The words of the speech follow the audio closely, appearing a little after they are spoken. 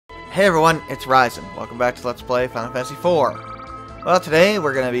Hey everyone, it's Ryzen. Welcome back to Let's Play Final Fantasy IV. Well, today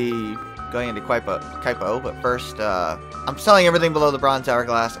we're going to be going into Kaipo, but first, I'm selling everything below the Bronze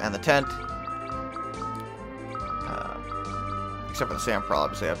Hourglass and the tent. Except for the Sampral,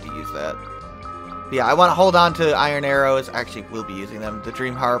 obviously I have to use that. But yeah, I want to hold on to Iron Arrows. Actually, we'll be using them. The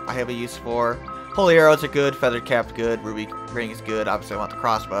Dream Harp I have a use for. Holy Arrows are good, Feathered Cap's good, Ruby Ring is good. Obviously I want the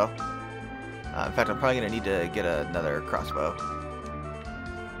crossbow. In fact, I'm probably going to need to get another crossbow.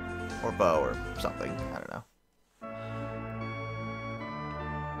 Or bow or something. I don't know.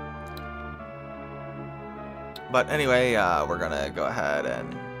 But anyway, we're gonna go ahead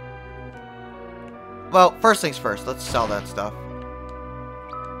and... Well, first things first. Let's sell that stuff.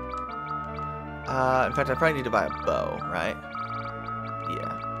 In fact, I probably need to buy a bow, right?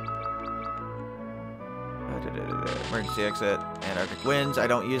 Yeah. Emergency exit. Antarctic winds. I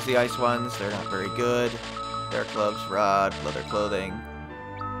don't use the ice ones. They're not very good. Dark gloves, rod, leather clothing.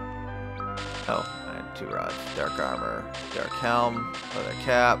 Oh, I had 2 rods. Dark armor, dark helm, leather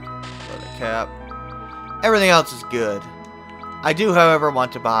cap. Everything else is good. I do, however,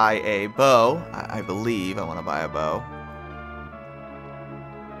 want to buy a bow. I believe I want to buy a bow.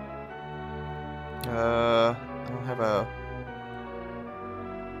 I don't have a...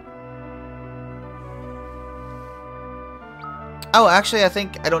 Oh, actually, I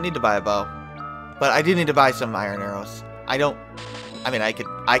think I don't need to buy a bow. But I do need to buy some iron arrows. I mean, I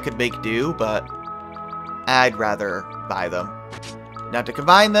could make do, but I'd rather buy them. Now to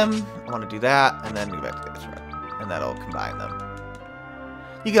combine them, I want to do that, and then go back to this red, and that'll combine them.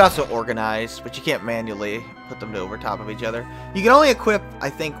 You can also organize, but you can't manually put them over top of each other. You can only equip,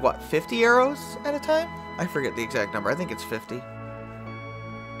 I think, what, 50 arrows at a time? I forget the exact number. I think it's 50.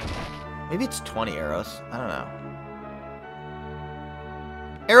 Maybe it's 20 arrows. I don't know.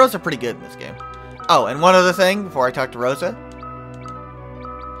 Arrows are pretty good in this game. Oh, and one other thing before I talk to Rosa.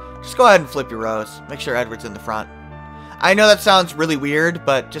 Just go ahead and flip your rows. Make sure Edward's in the front. I know that sounds really weird,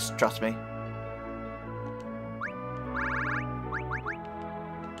 but just trust me.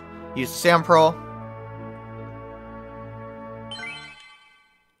 Use Sampral.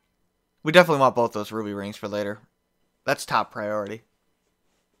 We definitely want both those ruby rings for later. That's top priority.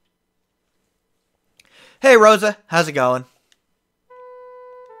 Hey Rosa, how's it going?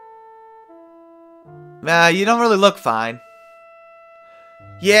 Nah, you don't really look fine.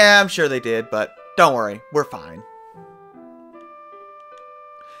 Yeah, I'm sure they did, but don't worry, we're fine.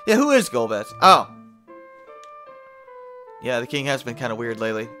 Yeah, who is Golbez? Oh. Yeah, the king has been kind of weird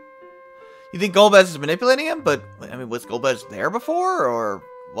lately. You think Golbez is manipulating him? But, I mean, was Golbez there before, or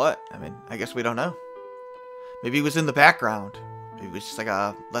what? I mean, I guess we don't know. Maybe he was in the background. Maybe he was just like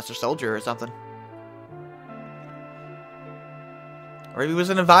a lesser soldier or something. Or maybe he was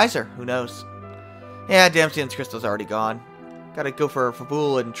an advisor. Who knows? Yeah, Damsion's crystal's already gone. Gotta go for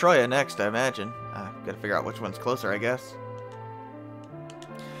Fabul and Troya next, I imagine. Gotta figure out which one's closer, I guess.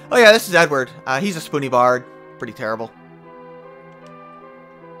 Oh yeah, this is Edward. He's a spoony bard. Pretty terrible.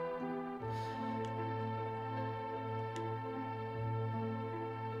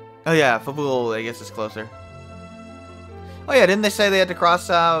 Oh yeah, Fabul, I guess, is closer. Oh yeah, didn't they say they had to cross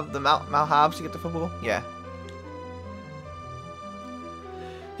the Mount Hobbs to get to Fabul? Yeah.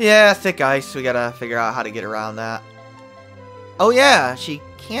 Yeah, thick ice. We gotta figure out how to get around that. Oh yeah, she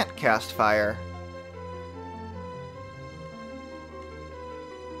can't cast fire.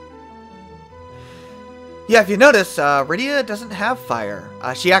 Yeah, if you notice, Rydia doesn't have fire.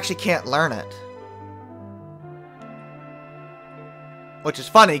 She actually can't learn it. Which is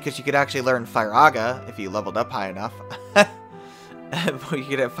funny, because you could actually learn Firaga if you leveled up high enough. You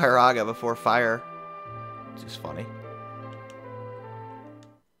could have Firaga before fire. Which is funny.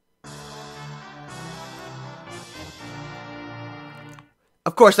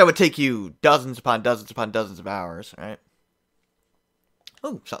 Of course, that would take you dozens upon dozens upon dozens of hours, right?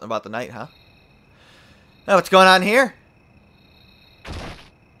 Oh, something about the night, huh? Oh, what's going on here?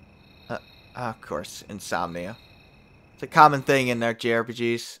 Of course, insomnia. It's a common thing in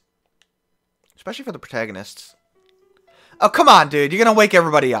JRPGs. Especially for the protagonists. Oh, come on, dude. You're gonna wake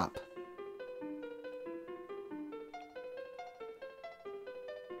everybody up.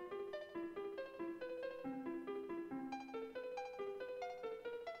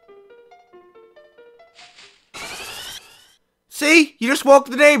 See? You just woke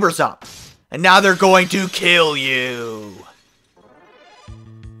the neighbors up. And now they're going to kill you.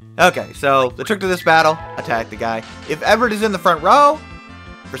 Okay, so the trick to this battle, attack the guy. If Edward is in the front row,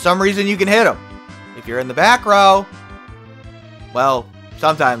 for some reason you can hit him. If you're in the back row, well,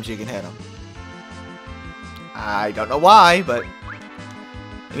 sometimes you can hit him. I don't know why, but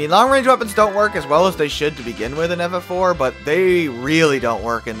I mean, long-range weapons don't work as well as they should to begin with in FF4, but they really don't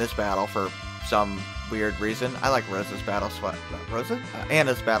work in this battle for some weird reason. I like Rosa's battle sweat. Rosa?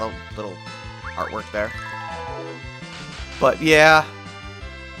 Anna's battle little artwork there. But yeah.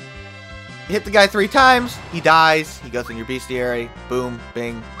 You hit the guy 3 times, he dies, he goes in your bestiary, boom,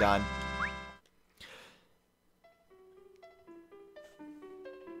 bing, done.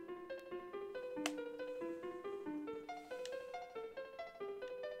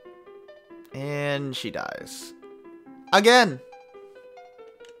 And she dies. Again!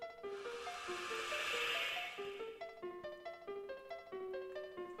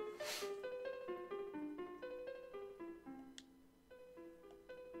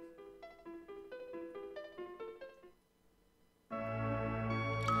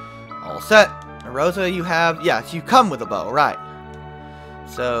 All set. Rosa, you have... Yes, you come with a bow, right.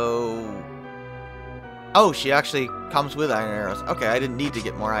 So... Oh, she actually comes with iron arrows. Okay, I didn't need to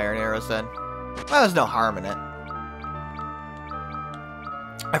get more iron arrows then. Well, there's no harm in it.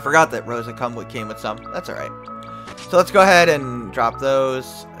 I forgot that Rosa came with some. That's alright. So let's go ahead and drop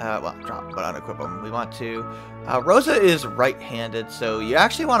those. Well, drop, but unequip them. We want to... Rosa is right-handed, so you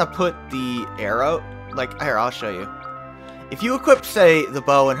actually want to put the arrow... Like, here, I'll show you. If you equip, say, the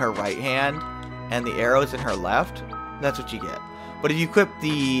bow in her right hand and the arrows in her left, that's what you get. But if you equip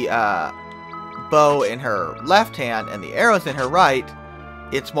the bow in her left hand and the arrows in her right,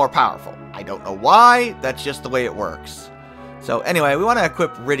 it's more powerful. I don't know why, that's just the way it works. So anyway, we want to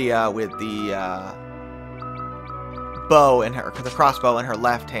equip Rydia with the bow in her, the crossbow in her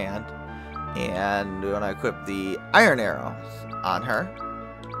left hand. And we want to equip the iron arrows on her.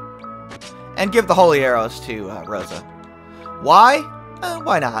 And give the holy arrows to Rosa. Why?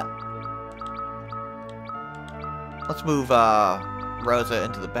 Why not? Let's move Rosa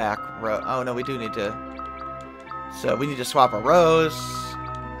into the back row. Oh no, we do need to... So we need to swap our rows.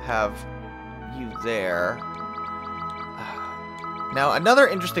 Have you there. Now, another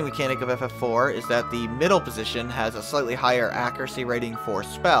interesting mechanic of FF4 is that the middle position has a slightly higher accuracy rating for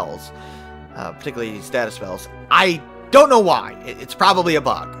spells. Particularly status spells. I don't know why. It's probably a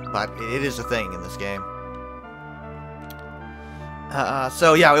bug, but it is a thing in this game.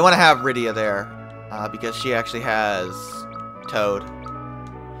 So yeah, we want to have Rydia there, because she actually has Toad.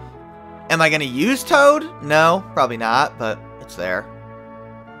 Am I going to use Toad? No, probably not, but it's there.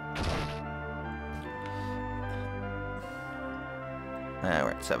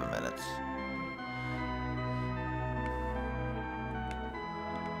 We're at 7 minutes.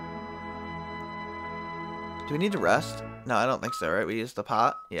 Do we need to rest? No, I don't think so, right? We used the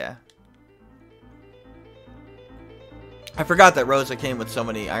pot? Yeah. I forgot that Rosa came with so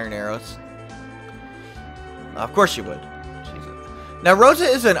many iron arrows. Of course she would. Jesus. Now, Rosa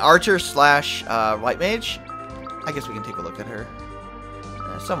is an archer slash white mage. I guess we can take a look at her.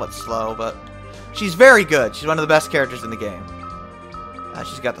 Somewhat slow, but she's very good. She's one of the best characters in the game.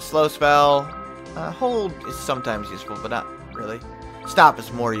 She's got the slow spell. Hold is sometimes useful, but not really. Stop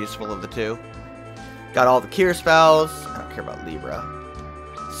is more useful of the two. Got all the cure spells. I don't care about Libra.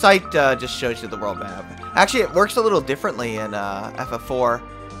 Sight just shows you the world map. Actually, it works a little differently in FF4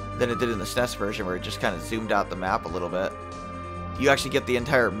 than it did in the SNES version, where it just kind of zoomed out the map a little bit. You actually get the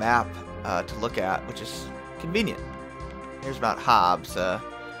entire map to look at, which is convenient. Here's Mount Hobbs.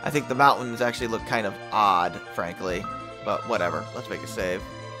 I think the mountains actually look kind of odd, frankly. But whatever. Let's make a save.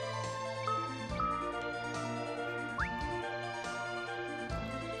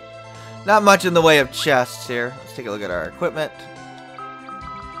 Not much in the way of chests here. Let's take a look at our equipment.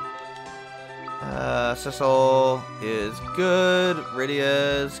 Cecil is good.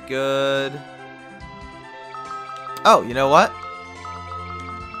 Rydia is good. Oh, you know what?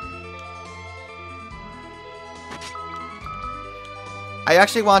 I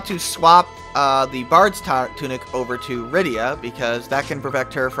actually want to swap the Bard's Tunic over to Rydia, because that can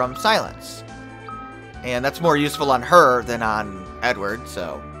protect her from silence. And that's more useful on her than on Edward,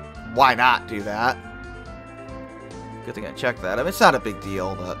 so why not do that? Good thing I checked that. I mean, it's not a big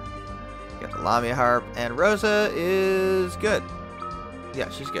deal, but... Got the Lamia Harp, and Rosa is good. Yeah,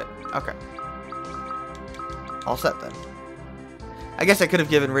 she's good. Okay. All set then. I guess I could have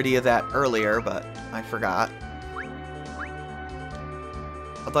given Rydia that earlier, but I forgot.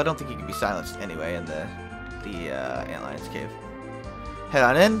 Although I don't think you can be silenced anyway in the Antlion's Cave. Head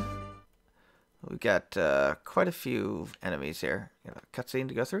on in. We've got quite a few enemies here. Got a cutscene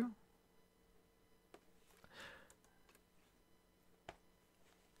to go through.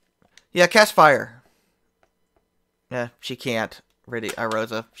 Yeah, cast fire. Yeah, she can't.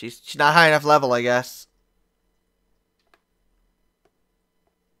 Rosa. She's not high enough level, I guess.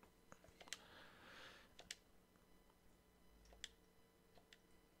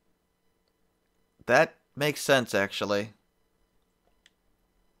 That makes sense, actually.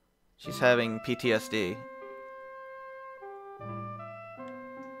 She's having PTSD.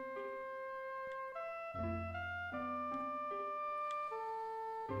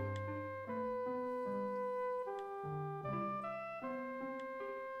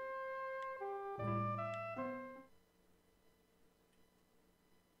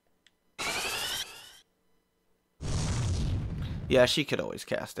 Yeah, she could always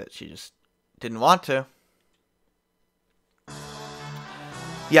cast it. She just didn't want to.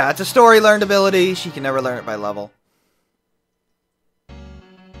 Yeah, it's a story learned ability. She can never learn it by level.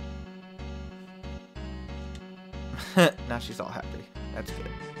 Now she's all happy. That's good.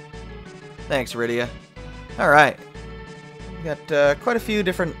 Thanks, Rydia. Alright. We got quite a few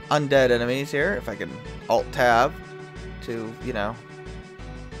different undead enemies here. If I can Alt-Tab to, you know,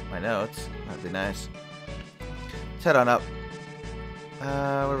 my notes. That'd be nice. Let's head on up. Where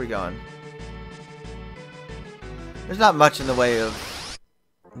are we going? There's not much in the way of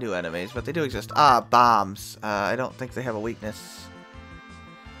new enemies, but they do exist. Ah, bombs. I don't think they have a weakness.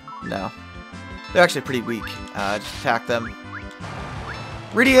 No. They're actually pretty weak. Just attack them.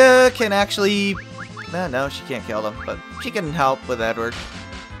 Rydia can actually... No, she can't kill them, but she can help with Edward.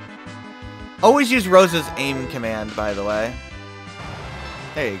 Always use Rose's aim command, by the way.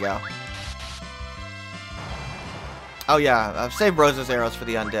 There you go. Oh yeah, I've saved Rose's arrows for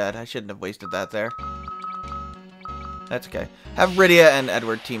the undead. I shouldn't have wasted that there. That's okay. Have Rydia and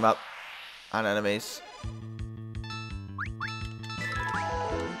Edward team up on enemies.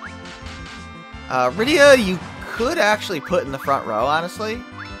 Rydia, you could actually put in the front row, honestly.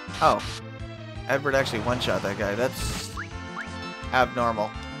 Oh. Edward actually one-shot that guy. That's abnormal.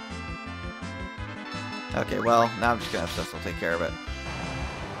 Okay, well, now I'm just gonna have Cecil take care of it.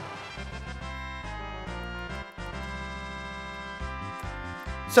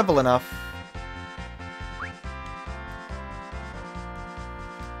 Simple enough.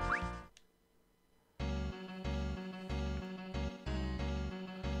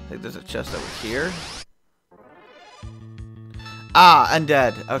 I think there's a chest over here. Ah,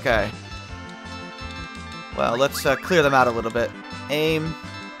 undead. Okay. Well, let's clear them out a little bit. Aim.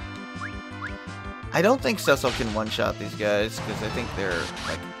 I don't think Cecil can one-shot these guys, because I think they're,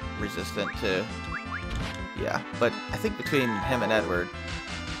 like, resistant to... Yeah, but I think between him and Edward...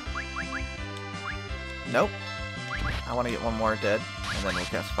 Nope. I want to get one more dead, and then we'll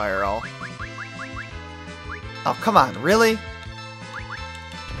cast Fire All. Oh, come on, really?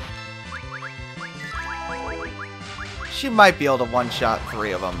 She might be able to one-shot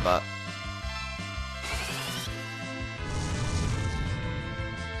 3 of them, but...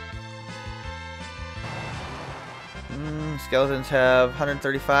 Skeletons have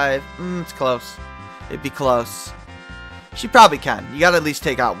 135. It's close. It'd be close. She probably can. You gotta at least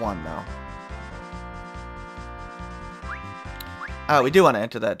take out one, though. Oh, we do want to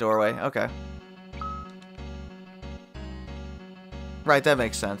enter that doorway. Okay. Right, that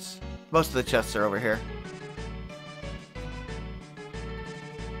makes sense. Most of the chests are over here.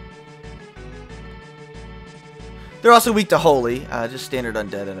 They're also weak to Holy, just standard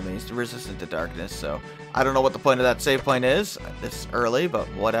undead enemies. They're resistant to darkness, so I don't know what the point of that save point is. It's early, but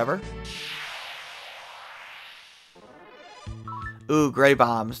whatever. Ooh, gray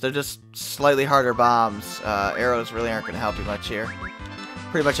bombs. They're just slightly harder bombs. Arrows really aren't going to help you much here.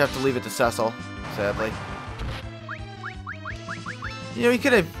 Pretty much have to leave it to Cecil, sadly. You know, we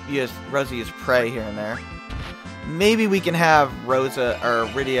could have used Rosa use Prey here and there. Maybe we can have Rosa or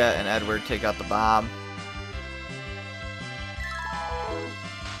Rydia and Edward take out the bomb.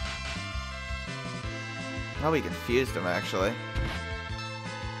 Probably confused him, actually.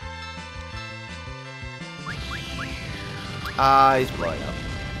 He's blowing up.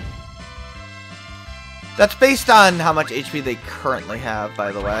 That's based on how much HP they currently have,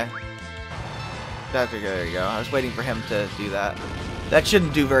 by the way. There you go. I was waiting for him to do that. That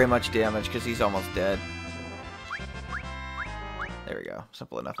shouldn't do very much damage, because he's almost dead. There we go.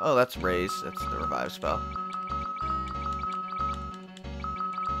 Simple enough. Oh, that's Raise. That's the revive spell.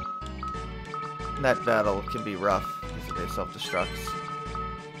 That battle can be rough because they self-destructs.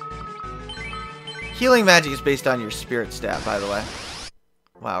 Healing magic is based on your spirit stat, by the way.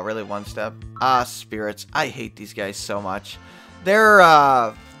 Wow, really one step? Ah, spirits. I hate these guys so much. They're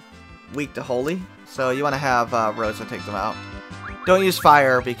weak to Holy, so you want to have Rosa take them out. Don't use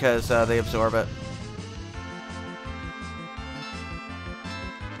fire because they absorb it.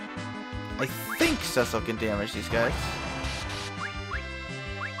 I think Cecil can damage these guys.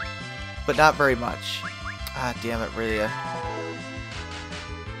 But not very much. Ah, damn it, Rydia.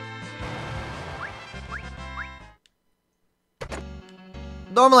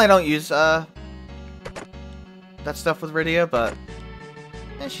 Normally I don't use that stuff with Rydia, but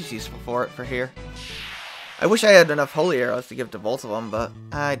she's useful for here. I wish I had enough holy arrows to give to both of them, but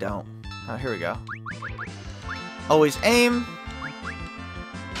I don't. Oh, here we go. Always aim.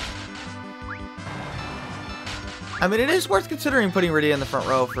 I mean, it is worth considering putting Rydia in the front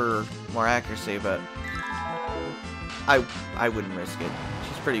row for more accuracy, but I wouldn't risk it.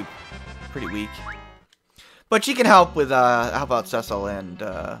 She's pretty weak. But she can help with help out Cecil and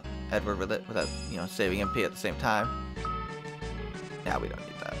Edward with it, without, you know, saving MP at the same time. Yeah, we don't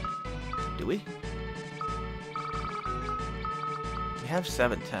need that. Do we? We have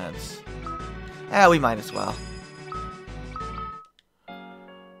 7/10. Yeah, we might as well.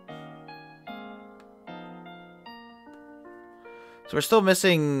 So we're still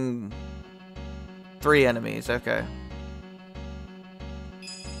missing 3 enemies. Okay.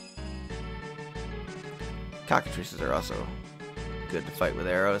 Cockatrices are also good to fight with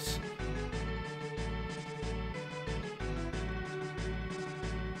arrows.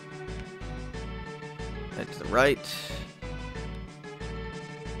 Head to the right.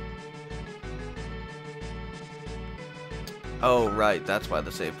 Oh, right. That's why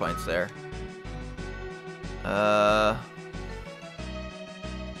the save point's there.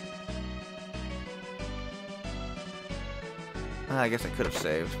 I guess I could have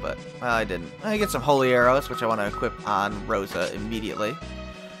saved, but well, I didn't. I get some holy arrows, which I want to equip on Rosa immediately.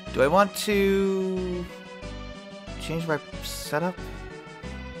 Do I want to change my setup?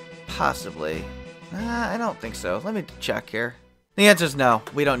 Possibly. I don't think so. Let me check here. The answer is no.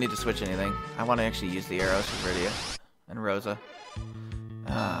 We don't need to switch anything. I want to actually use the arrows for Rydia and Rosa.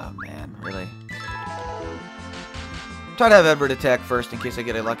 Oh, man, really? Try to have Edward attack first in case I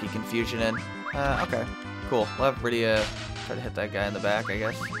get a lucky confusion in. Okay, cool. We'll have Rydia try to hit that guy in the back, I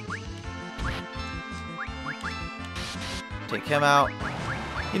guess. Take him out.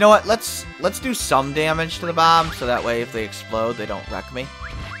 You know what? Let's do some damage to the bomb, so that way if they explode, they don't wreck me.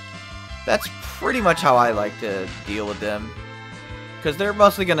 That's pretty much how I like to deal with them, because they're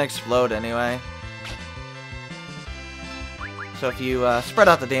mostly going to explode anyway. So if you spread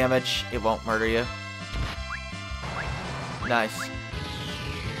out the damage, it won't murder you. Nice.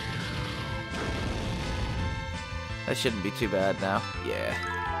 That shouldn't be too bad now. Yeah.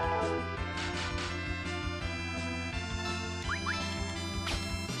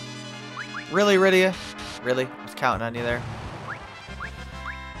 Really, Rydia? Really? I was counting on you there.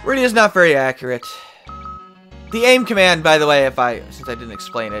 Rydia's not very accurate. The aim command, by the way, since I didn't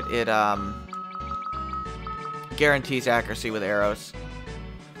explain it, it guarantees accuracy with arrows.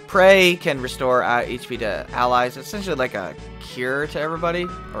 Pray can restore HP to allies. It's essentially like a cure to everybody,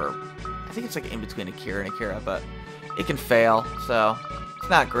 or I think it's like in between a cure and a cure, but it can fail, so it's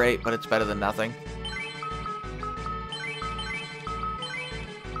not great, but it's better than nothing.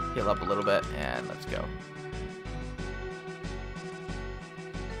 Heal up a little bit, and let's go.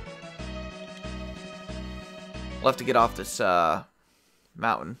 We'll have to get off this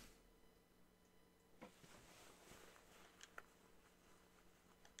mountain.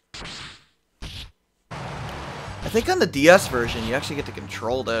 I think on the DS version, you actually get to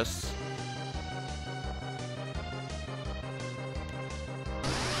control this.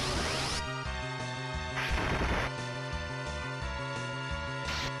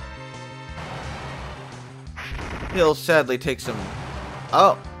 He'll sadly take some...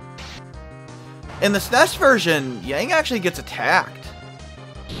 Oh. In the SNES version, Yang actually gets attacked.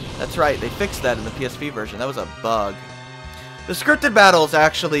 That's right, they fixed that in the PSP version. That was a bug. The scripted battles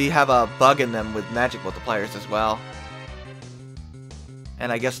actually have a bug in them with magic multipliers as well.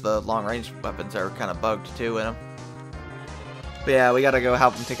 And I guess the long-range weapons are kind of bugged too in them. But yeah, we gotta go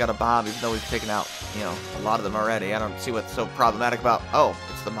help them take out a bomb, even though we've taken out, you know, a lot of them already. I don't see what's so problematic about... Oh,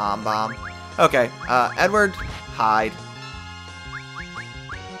 it's the mom bomb. Okay, Edward, hide.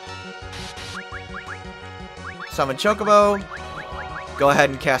 Summon Chocobo. Go ahead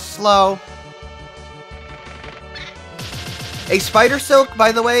and cast Slow. A Spider Silk,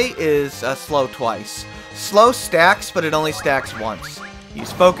 by the way, is slow twice. Slow stacks, but it only stacks once.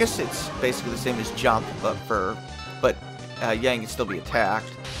 Use Focus, it's basically the same as Jump, but Yang can still be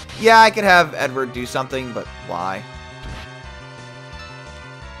attacked. Yeah, I could have Edward do something, but why?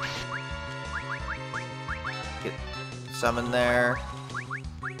 Get Summon there.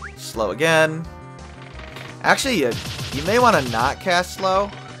 Slow again. Actually, you may want to not cast Slow,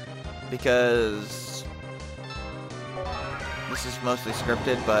 because this is mostly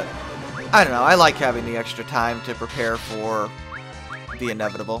scripted, but I don't know. I like having the extra time to prepare for the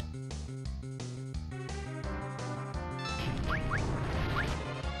inevitable.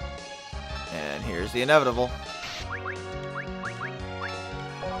 And here's the inevitable.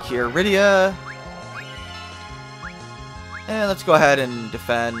 Cure Rydia. And let's go ahead and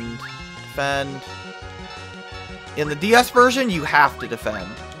defend. Defend. In the DS version, you have to defend.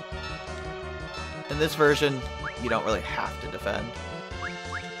 In this version, you don't really have to defend.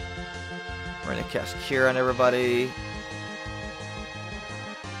 We're going to cast Cure on everybody.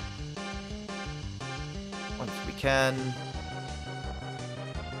 Once we can.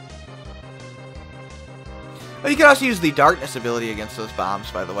 Oh, you can also use the Darkness ability against those bombs,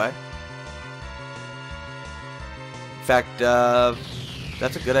 by the way. In fact,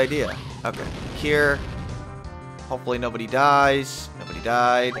 that's a good idea. Okay, Cure. Hopefully nobody dies. Nobody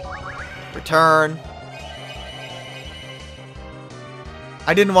died. Return.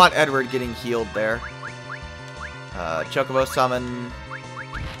 I didn't want Edward getting healed there. Chocobo summon.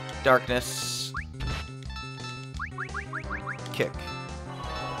 Darkness. Kick.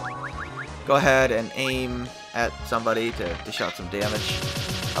 Go ahead and aim at somebody to dish out some damage.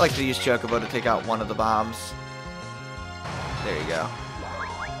 I like to use Chocobo to take out one of the bombs. There you go.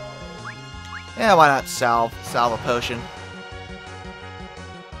 Yeah, why not salve a potion?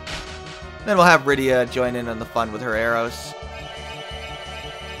 Then we'll have Rydia join in on the fun with her arrows.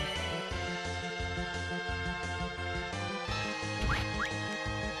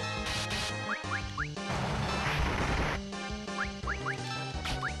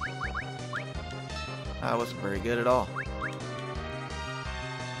 That wasn't very good at all.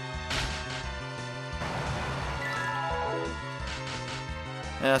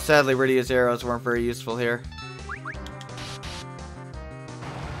 Yeah, sadly, Rydia's arrows weren't very useful here.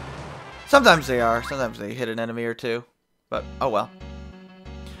 Sometimes they are. Sometimes they hit an enemy or two. But, oh well.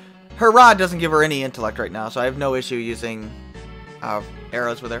 Her rod doesn't give her any intellect right now, so I have no issue using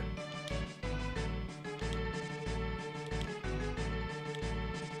arrows with her.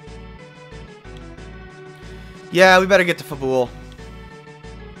 Yeah, we better get to Fabul.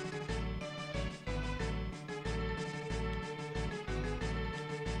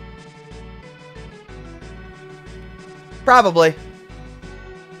 Probably.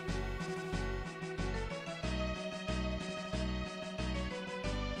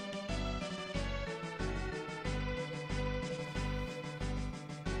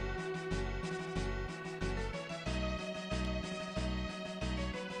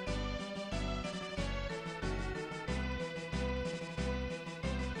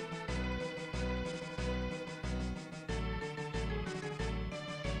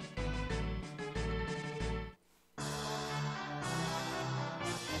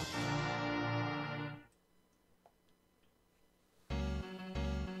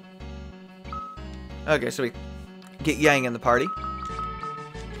 Okay, so we get Yang in the party.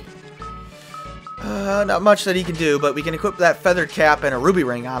 Not much that he can do, but we can equip that feathered cap and a ruby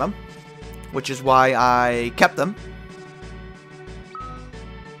ring on him, which is why I kept them.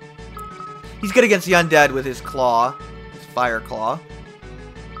 He's good against the undead with his claw, his fire claw.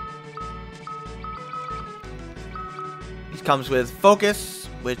 He comes with focus,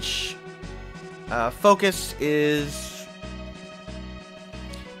 which focus is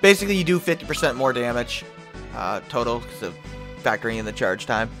basically you do 50% more damage total because of factoring in the charge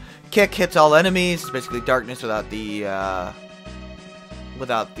time. Kick hits all enemies. It's basically darkness without the you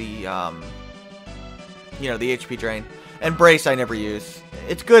know, the HP drain. And brace I never use.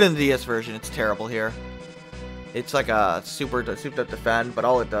 It's good in the DS version. It's terrible here. It's like a souped up defend, but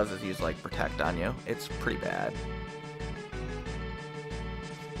all it does is use like protect on you. It's pretty bad.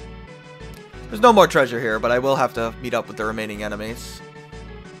 There's no more treasure here, but I will have to meet up with the remaining enemies.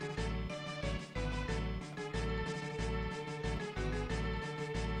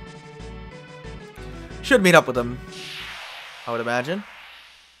 Should meet up with them, I would imagine.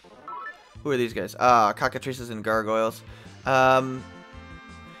 Who are these guys? Cockatrices and gargoyles.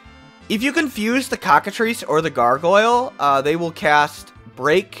 If you confuse the cockatrice or the gargoyle, they will cast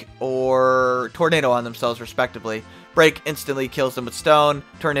Break or Tornado on themselves, respectively. Break instantly kills them with stone.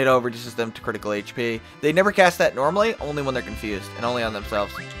 Tornado reduces them to critical HP. They never cast that normally, only when they're confused, and only on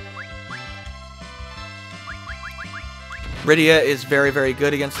themselves. Rydia is very, very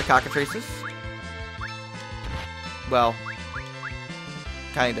good against the cockatrices. Well,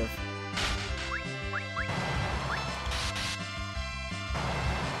 kind of.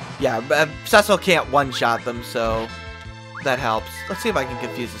 Yeah, Cecil can't one-shot them, so that helps. Let's see if I can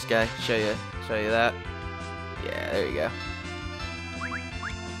confuse this guy. Show you that. Yeah, there you go.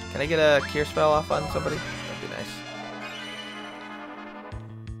 Can I get a cure spell off on somebody? That'd be nice.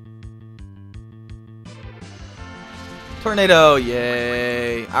 Tornado,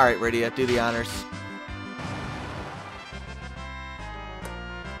 yay! All right, Rydia, do the honors.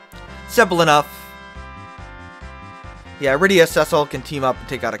 Simple enough. Yeah, Rydia, Cecil can team up and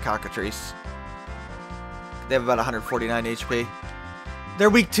take out a cockatrice. They have about 149 HP. They're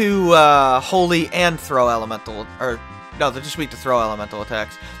weak to Holy and Throw Elemental, or no, they're just weak to Throw Elemental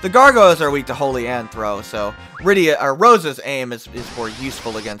attacks. The Gargoyles are weak to Holy and Throw, so Rosa's aim is more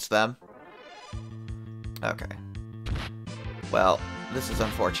useful against them. Okay. Well, this is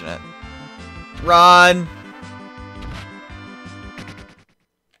unfortunate. Run!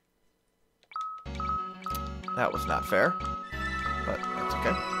 That was not fair, but that's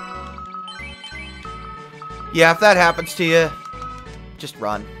okay. Yeah, if that happens to you, just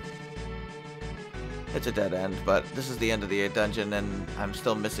run. It's a dead end, but this is the end of the dungeon, and I'm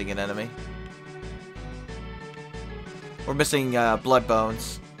still missing an enemy. We're missing Blood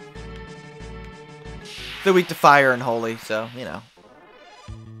Bones. They're weak to Fire and Holy, so, you know.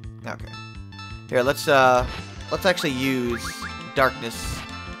 Okay. Here, let's actually use Darkness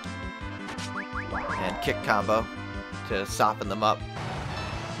and Kick combo to soften them up.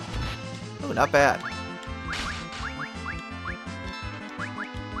 Ooh, not bad.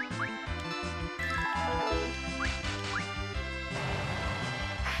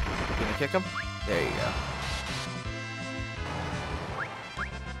 Gonna kick him? There you go.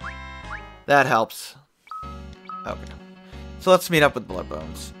 That helps. Okay. So let's meet up with Blood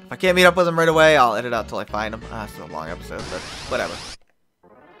Bones. If I can't meet up with them right away, I'll edit out till I find them. It's a long episode, but whatever.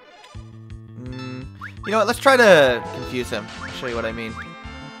 You know what? Let's try to confuse him. I'll show you what I mean.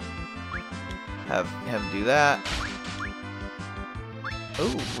 Have him do that.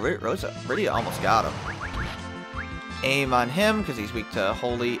 Ooh, Rosa really almost got him. Aim on him because he's weak to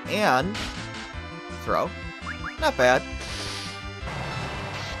Holy and Throw. Not bad.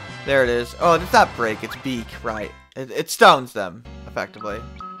 There it is. Oh, it's not Break, it's Beak, right. It stones them, effectively.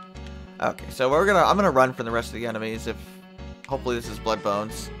 Okay, so I'm gonna run from the rest of the enemies if hopefully this is Blood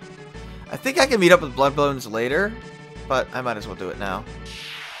Bones. I think I can meet up with Blood Bones later, but I might as well do it now.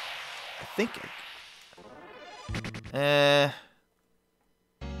 I think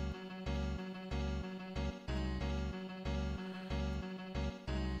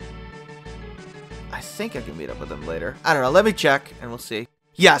I think I can meet up with them later. I don't know, let me check and we'll see.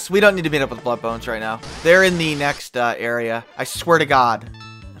 Yes, we don't need to meet up with Blood Bones right now. They're in the next area. I swear to God.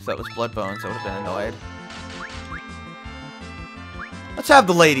 If that was Blood Bones, I would have been annoyed. Let's have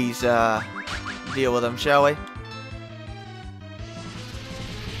the ladies deal with them, shall we?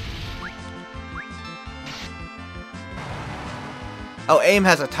 Oh, aim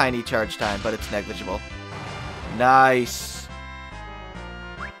has a tiny charge time, but it's negligible. Nice.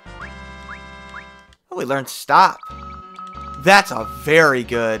 Oh, we learned Stop. That's a very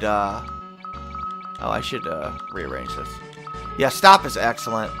good, oh, I should, rearrange this. Yeah, Stop is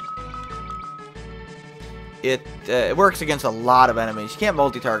excellent. It works against a lot of enemies. You can't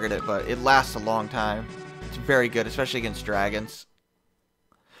multi-target it, but it lasts a long time. It's very good, especially against dragons.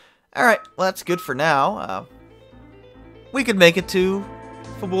 Alright, well, that's good for now. We could make it to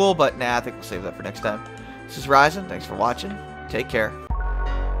Fabul, but nah, I think we'll save that for next time. This is Ryzen. Thanks for watching. Take care.